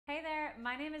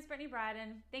my name is Brittany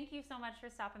Bryden. Thank you so much for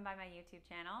stopping by my YouTube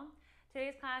channel.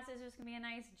 Today's class is just going to be a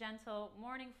nice, gentle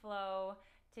morning flow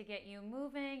to get you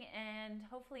moving and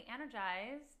hopefully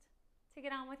energized to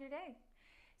get on with your day.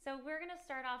 So we're going to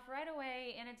start off right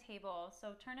away in a table.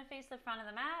 So turn to face the front of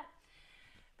the mat.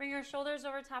 Bring your shoulders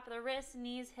over top of the wrists,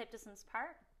 knees hip distance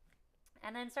apart.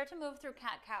 And then start to move through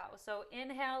cat-cow. So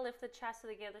inhale, lift the chest to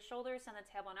the shoulders, send the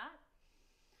tailbone up.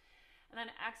 And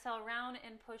then exhale, round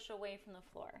and push away from the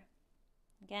floor.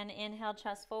 Again, inhale,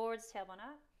 chest forwards, tailbone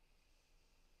up.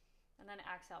 And then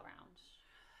exhale, round.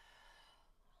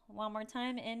 One more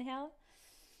time, inhale.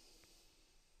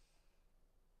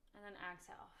 And then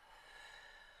exhale.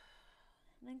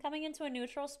 And then coming into a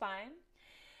neutral spine,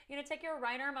 you're going to take your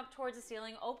right arm up towards the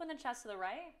ceiling, open the chest to the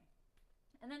right,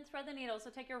 and then thread the needle.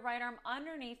 So take your right arm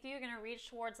underneath you. You're going to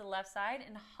reach towards the left side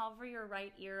and hover your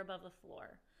right ear above the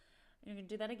floor. You're going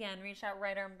to do that again. Reach that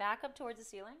right arm back up towards the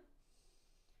ceiling.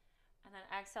 And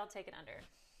then exhale, take it under.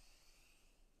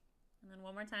 And then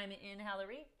one more time, inhale to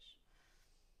reach.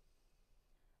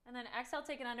 And then exhale,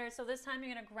 take it under. So this time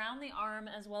you're going to ground the arm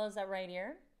as well as that right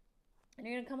ear. And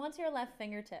you're going to come onto your left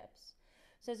fingertips.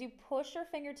 So as you push your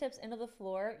fingertips into the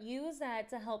floor, use that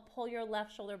to help pull your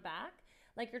left shoulder back,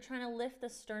 like you're trying to lift the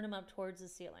sternum up towards the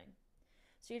ceiling.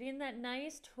 So you're getting that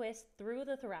nice twist through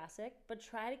the thoracic, but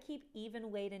try to keep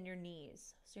even weight in your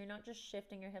knees. So you're not just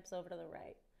shifting your hips over to the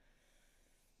right.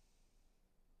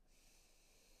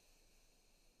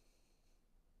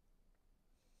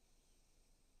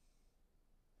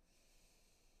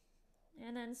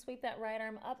 And then sweep that right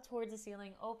arm up towards the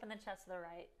ceiling, open the chest to the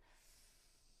right.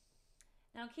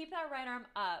 Now keep that right arm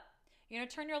up. You're going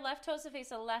to turn your left toes to face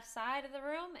the left side of the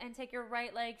room and take your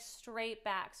right leg straight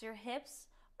back. So your hips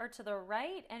are to the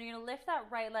right, and you're going to lift that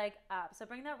right leg up. So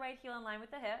bring that right heel in line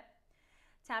with the hip.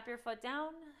 Tap your foot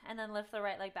down, and then lift the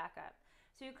right leg back up.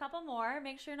 So a couple more.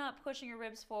 Make sure you're not pushing your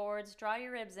ribs forwards. Draw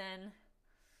your ribs in.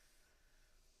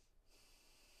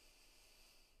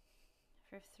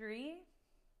 For 3.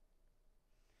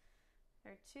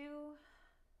 For 2.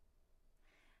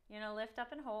 You're going to lift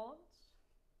up and hold.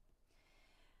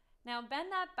 Now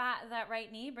bend that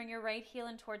right knee, bring your right heel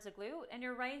in towards the glute, and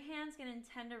your right hand's going to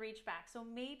intend to reach back. So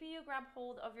maybe you grab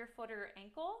hold of your foot or your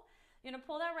ankle. You're going to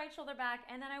pull that right shoulder back,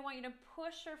 and then I want you to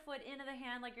push your foot into the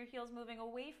hand like your heel's moving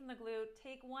away from the glute.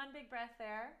 Take one big breath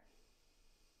there.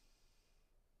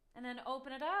 And then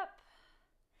open it up.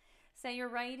 Set your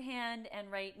right hand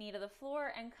and right knee to the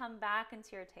floor and come back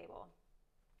into your table.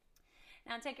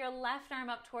 Now take your left arm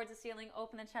up towards the ceiling,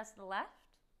 open the chest to the left.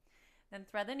 Then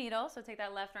thread the needle, so take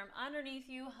that left arm underneath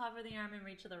you, hover the arm and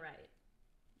reach to the right.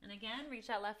 And again, reach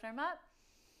that left arm up.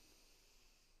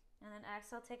 And then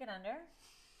exhale, take it under.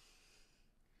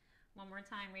 One more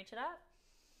time, reach it up.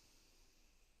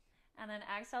 And then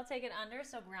exhale, take it under,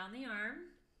 so ground the arm.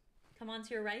 Come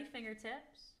onto your right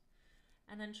fingertips.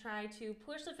 And then try to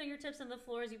push the fingertips into the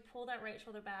floor as you pull that right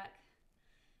shoulder back.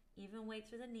 Even weight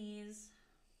through the knees.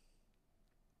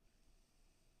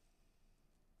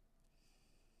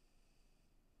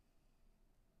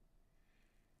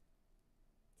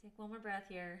 Take one more breath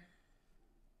here.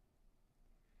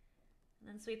 And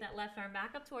then sweep that left arm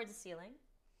back up towards the ceiling.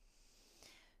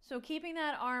 So keeping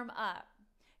that arm up,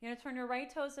 you're going to turn your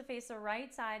right toes to face the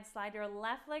right side, slide your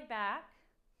left leg back.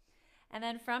 And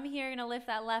then from here, you're going to lift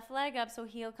that left leg up so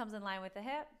heel comes in line with the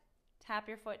hip. Tap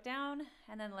your foot down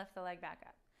and then lift the leg back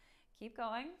up. Keep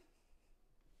going.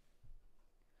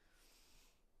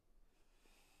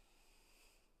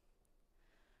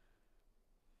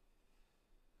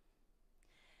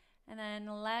 And then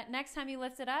next time you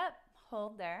lift it up,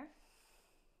 hold there.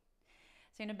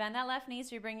 So you're going to bend that left knee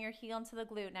so you bring your heel into the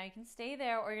glute. Now you can stay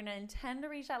there, or you're going to intend to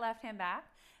reach that left hand back.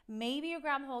 Maybe you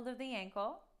grab hold of the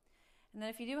ankle. And then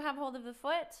if you do have hold of the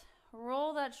foot,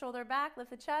 roll that shoulder back, lift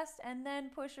the chest, and then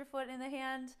push your foot in the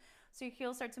hand so your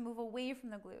heel starts to move away from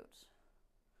the glute.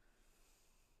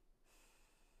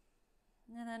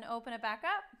 And then open it back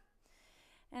up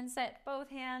and set both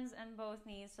hands and both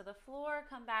knees to the floor.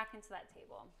 Come back into that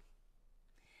table.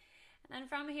 And then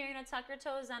from here, you're going to tuck your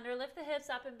toes under, lift the hips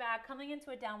up and back, coming into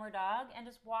a downward dog, and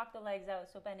just walk the legs out.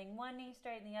 So bending one knee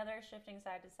straight and the other, shifting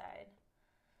side to side.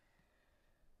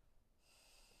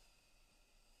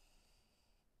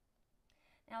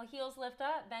 Now heels lift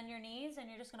up, bend your knees, and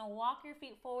you're just going to walk your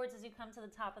feet forwards as you come to the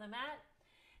top of the mat.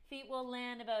 Feet will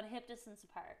land about hip distance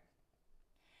apart.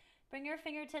 Bring your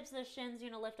fingertips to the shins. You're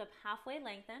going to lift up halfway,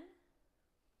 lengthen,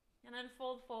 and then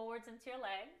fold forwards into your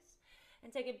legs.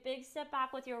 And take a big step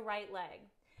back with your right leg.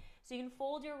 So you can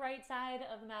fold your right side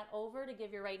of the mat over to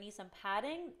give your right knee some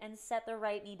padding and set the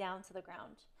right knee down to the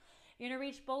ground. You're going to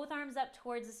reach both arms up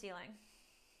towards the ceiling.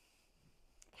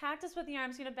 Cactus with the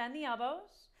arms. You're going to bend the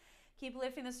elbows. Keep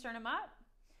lifting the sternum up.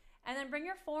 And then bring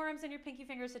your forearms and your pinky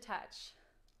fingers to touch.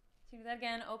 So you do that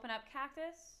again. Open up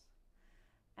cactus.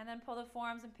 And then pull the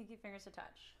forearms and pinky fingers to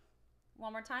touch.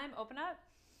 One more time. Open up.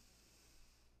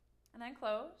 And then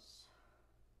close.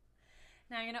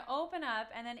 Now you're going to open up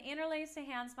and then interlace the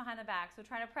hands behind the back. So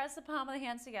try to press the palm of the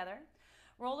hands together.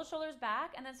 Roll the shoulders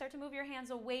back and then start to move your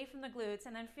hands away from the glutes.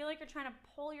 And then feel like you're trying to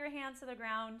pull your hands to the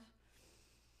ground.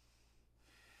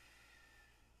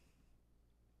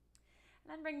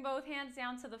 And then bring both hands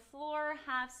down to the floor,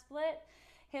 half split.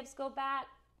 Hips go back.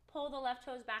 Pull the left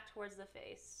toes back towards the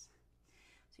face.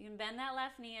 So you can bend that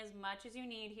left knee as much as you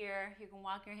need here. You can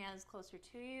walk your hands closer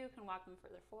to you. You can walk them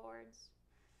further forwards.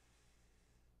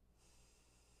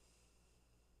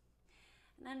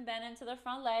 And then bend into the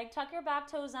front leg. Tuck your back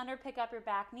toes under, pick up your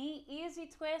back knee. Easy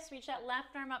twist, reach that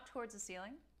left arm up towards the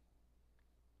ceiling.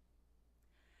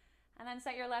 And then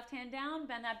set your left hand down,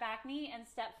 bend that back knee, and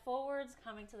step forwards,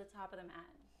 coming to the top of the mat.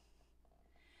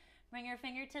 Bring your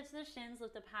fingertips to the shins,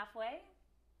 lift up halfway.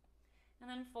 And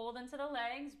then fold into the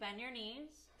legs, bend your knees.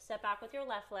 Step back with your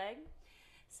left leg.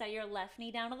 Set your left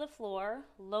knee down to the floor.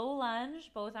 Low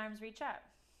lunge, both arms reach up.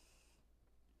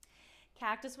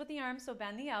 Cactus with the arms, so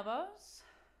bend the elbows.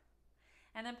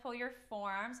 And then pull your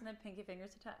forearms and then pinky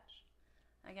fingers to touch.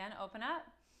 Again, open up.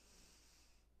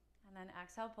 And then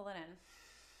exhale, pull it in.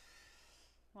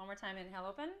 One more time, inhale,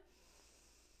 open.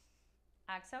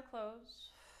 Exhale,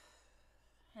 close.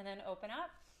 And then open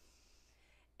up.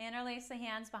 Interlace the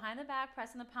hands behind the back,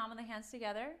 pressing the palm of the hands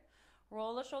together.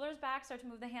 Roll the shoulders back, start to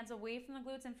move the hands away from the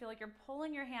glutes and feel like you're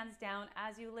pulling your hands down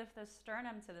as you lift the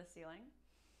sternum to the ceiling.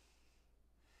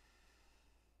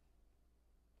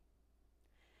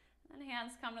 And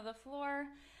hands come to the floor,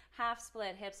 half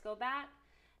split, hips go back,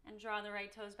 and draw the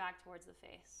right toes back towards the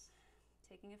face.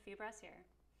 Taking a few breaths here.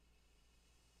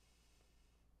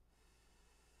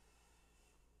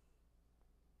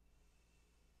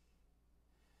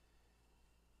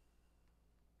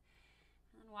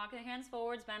 And walk the hands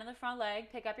forwards, bend in the front leg,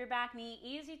 pick up your back knee,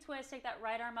 easy twist, take that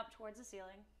right arm up towards the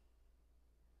ceiling.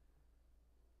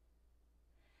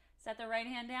 Set the right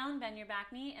hand down, bend your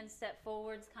back knee, and step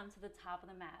forwards, come to the top of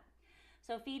the mat.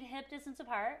 So feet hip distance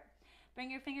apart. Bring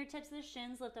your fingertips to the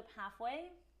shins, lift up halfway,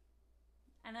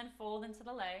 and then fold into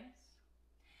the legs.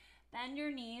 Bend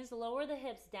your knees, lower the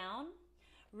hips down,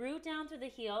 root down through the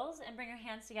heels, and bring your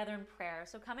hands together in prayer.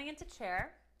 So coming into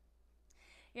chair,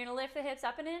 you're gonna lift the hips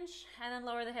up an inch, and then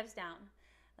lower the hips down.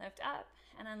 Lift up,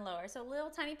 and then lower. So little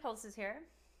tiny pulses here.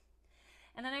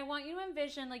 And then I want you to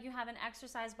envision like you have an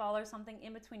exercise ball or something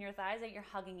in between your thighs that you're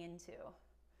hugging into.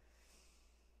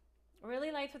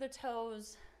 Really light through the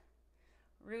toes,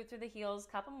 root through the heels,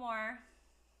 couple more.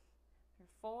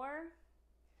 4,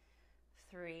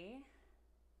 3,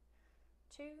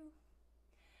 2,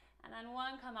 and then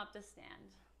 1, come up to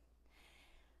stand.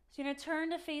 So you're gonna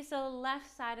turn to face the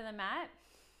left side of the mat.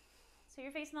 So you're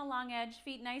facing the long edge,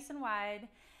 feet nice and wide,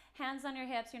 hands on your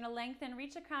hips. You're gonna lengthen,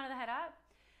 reach the crown of the head up,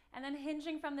 and then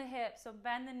hinging from the hips. So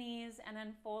bend the knees and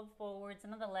then fold forwards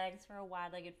into the legs for a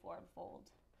wide-legged forward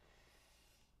fold.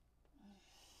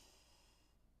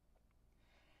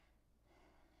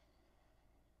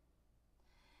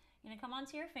 You're gonna come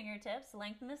onto your fingertips,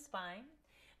 lengthen the spine.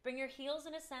 Bring your heels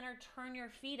into center, turn your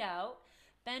feet out.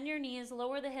 Bend your knees,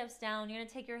 lower the hips down. You're gonna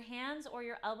take your hands or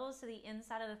your elbows to the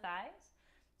inside of the thighs.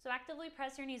 So actively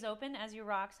press your knees open as you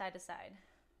rock side to side.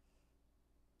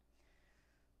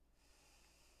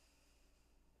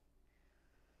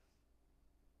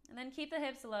 And then keep the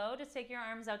hips low. Just take your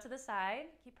arms out to the side.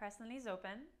 Keep pressing the knees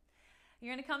open.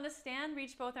 You're gonna come to stand,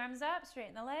 reach both arms up,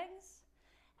 straighten the legs,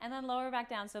 and then lower back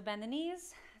down. So bend the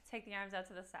knees, take the arms out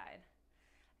to the side.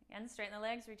 Again, straighten the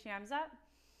legs, reach the arms up,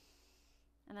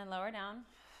 and then lower down.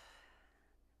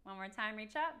 One more time,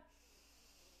 reach up,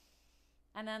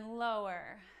 and then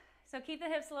lower. So keep the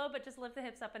hips low, but just lift the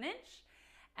hips up an inch,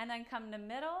 and then come to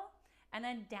middle, and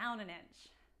then down an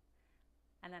inch,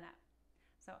 and then up.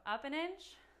 So up an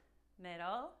inch,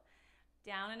 middle,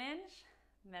 down an inch,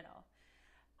 middle,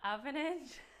 up an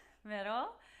inch, middle,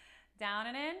 down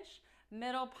an inch,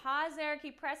 middle. Pause there,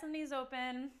 keep pressing these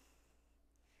open,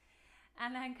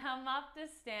 and then come up to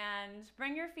stand.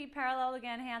 Bring your feet parallel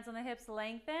again, hands on the hips,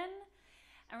 lengthen,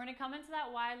 and we're gonna come into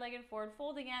that wide-legged forward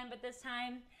fold again, but this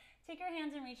time, take your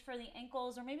hands and reach for the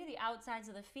ankles or maybe the outsides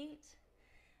of the feet,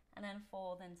 and then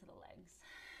fold into the legs.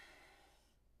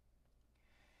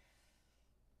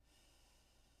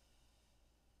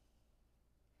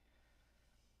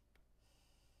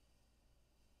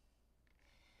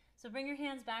 So bring your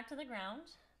hands back to the ground.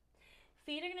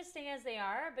 Feet are gonna stay as they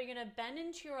are, but you're gonna bend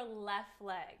into your left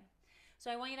leg. So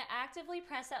I want you to actively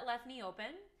press that left knee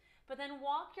open. but then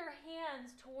walk your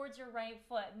hands towards your right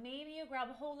foot. Maybe you grab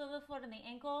hold of the foot and the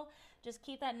ankle. Just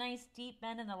keep that nice deep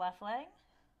bend in the left leg.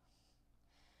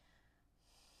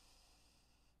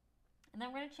 And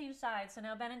then we're going to change sides. So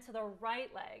now bend into the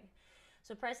right leg.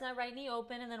 So press that right knee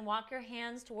open and then walk your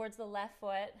hands towards the left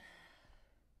foot.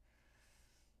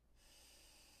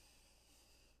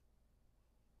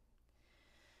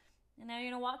 And now you're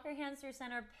going to walk your hands through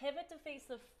center, pivot to face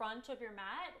the front of your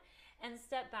mat, and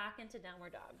step back into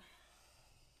downward dog.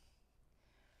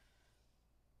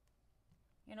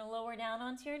 You're going to lower down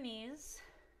onto your knees,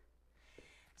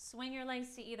 swing your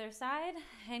legs to either side,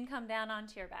 and come down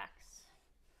onto your backs.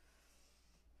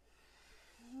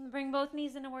 Bring both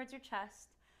knees in towards your chest.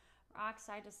 Rock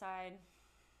side to side.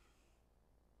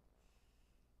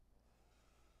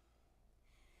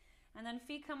 And then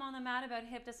feet come on the mat about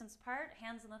hip distance apart,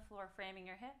 hands on the floor framing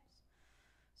your hips.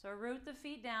 So root the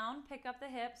feet down, pick up the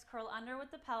hips, curl under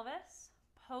with the pelvis,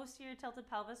 posterior tilted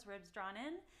pelvis, ribs drawn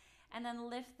in, and then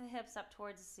lift the hips up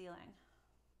towards the ceiling.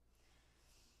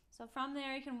 So from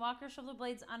there, you can walk your shoulder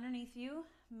blades underneath you.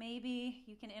 Maybe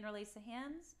you can interlace the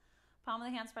hands, palm of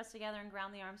the hands pressed together, and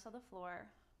ground the arms to the floor.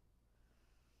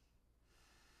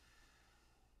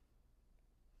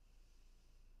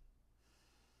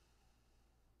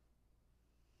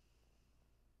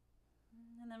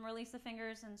 And then release the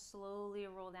fingers and slowly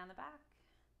roll down the back.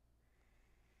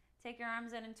 Take your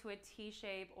arms in into a T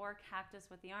shape or cactus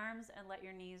with the arms and let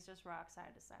your knees just rock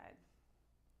side to side.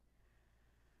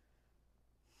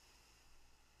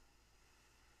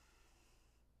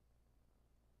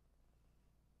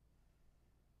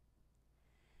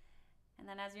 And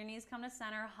then as your knees come to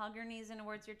center, hug your knees in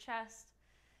towards your chest.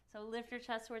 So lift your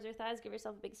chest towards your thighs, give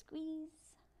yourself a big squeeze,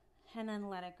 and then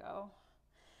let it go.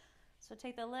 So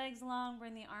take the legs long,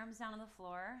 bring the arms down on the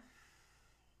floor.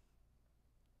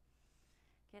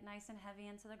 Get nice and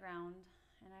heavy into the ground.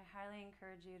 And I highly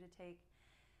encourage you to take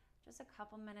just a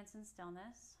couple minutes in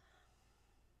stillness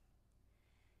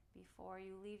before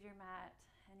you leave your mat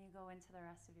and you go into the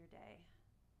rest of your day.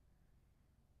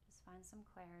 Just find some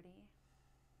clarity.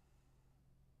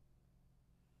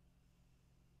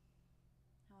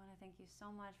 I want to thank you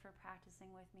so much for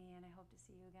practicing with me, and I hope to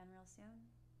see you again real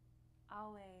soon.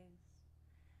 Always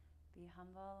be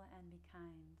humble and be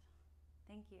kind.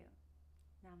 Thank you.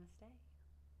 Namaste.